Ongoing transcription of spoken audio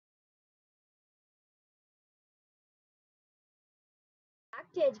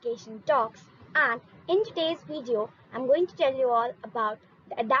to Education Talks, and in today's video I'm going to tell you all about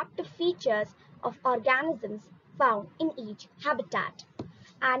the adaptive features of organisms found in each habitat.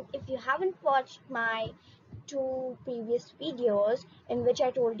 And if you haven't watched my two previous videos in which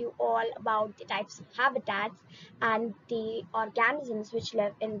I told you all about the types of habitats and the organisms which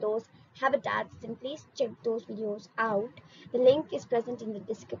live in those habitats, then please check those videos out. The link is present in the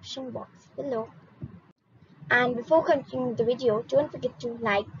description box below. And before continuing the video, don't forget to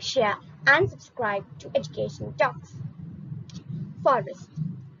like, share and subscribe to Education Talks. Forest.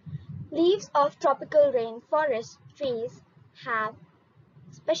 Leaves of tropical rainforest trees have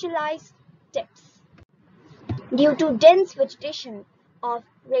specialized tips. Due to dense vegetation of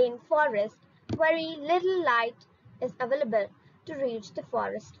rainforest, very little light is available to reach the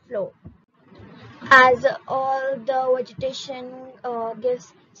forest floor. As all the vegetation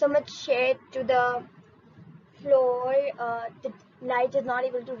gives so much shade to the floor, the light is not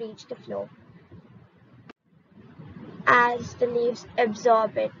able to reach the floor as the leaves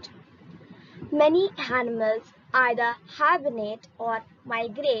absorb it. Many animals either hibernate or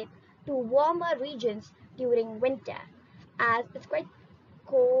migrate to warmer regions during winter, as it's quite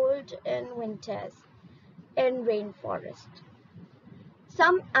cold in winters in rainforest.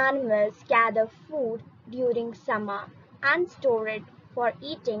 Some animals gather food during summer and store it for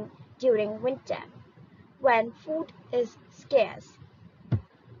eating during winter, when food is scarce.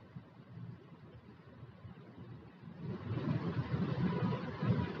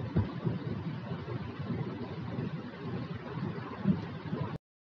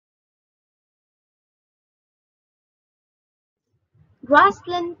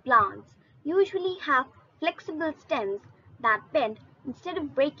 Grassland plants usually have flexible stems that bend instead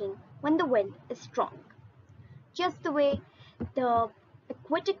of breaking when the wind is strong, just the way the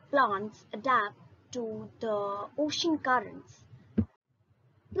aquatic plants adapt to the ocean currents.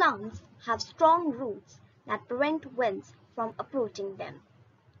 Plants have strong roots that prevent winds from approaching them,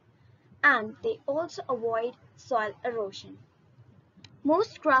 and they also avoid soil erosion.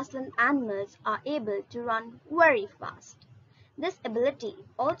 Most grassland animals are able to run very fast. This ability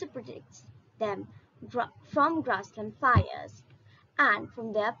also protects them from grassland fires and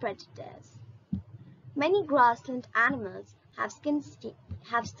from their predators. Many grassland animals have skin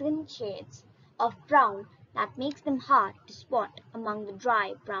shades of brown that makes them hard to spot among the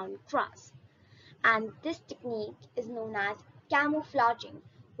dry brown grass. And this technique is known as camouflaging,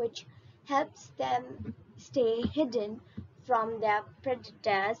 which helps them stay hidden from their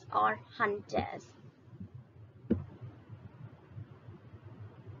predators or hunters.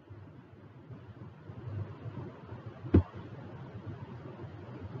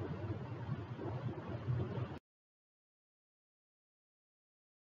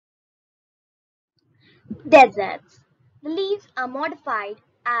 Deserts. The leaves are modified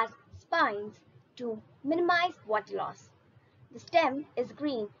as spines to minimize water loss. The stem is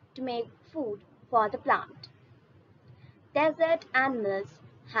green to make food for the plant. Desert animals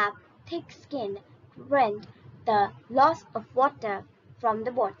have thick skin to prevent the loss of water from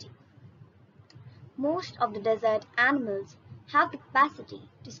the body. Most of the desert animals have the capacity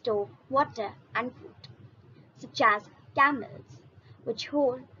to store water and food, such as camels,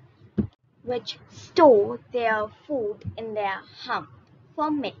 which store their food in their hump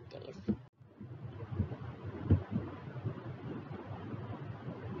for many days.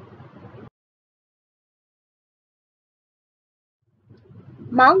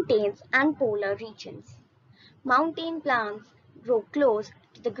 Mountains and polar regions. Mountain plants grow close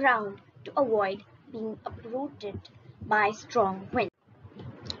to the ground to avoid being uprooted by strong winds.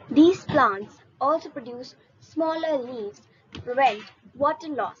 These plants also produce smaller leaves to prevent water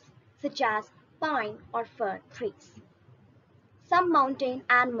loss, such as pine or fir trees. Some mountain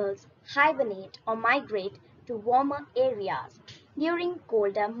animals hibernate or migrate to warmer areas during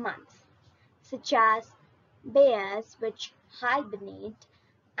colder months, such as bears which hibernate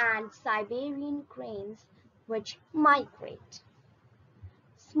and Siberian cranes which migrate.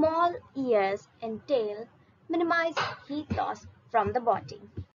 Small ears and tail minimize heat loss from the body.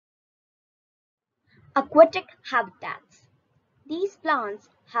 Aquatic habitats. These plants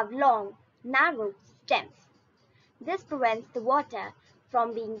have long, narrow stems. This prevents the water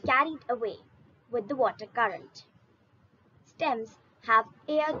from being carried away with the water current. Stems have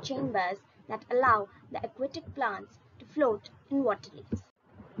air chambers that allow the aquatic plants to float in water leaves.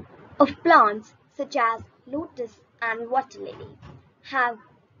 Of plants such as lotus and water lily have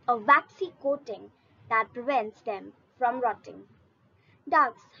a waxy coating that prevents them from rotting.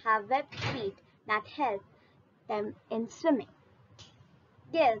 Ducks have webbed feet that help them in swimming.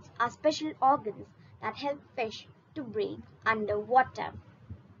 Gills are special organs that help fish to breathe underwater.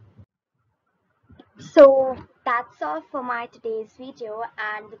 So that's all for my today's video,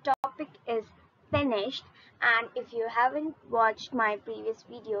 and the topic is finished. And if you haven't watched my previous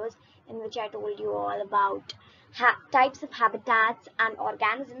videos in which I told you all about types of habitats and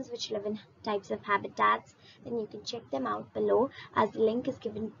organisms which live in types of habitats, then you can check them out below as the link is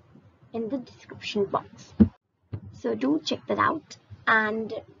given in the description box. So do check that out,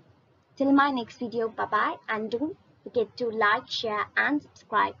 and till my next video, bye bye, and don't forget to like, share and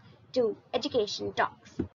subscribe to Education Talks.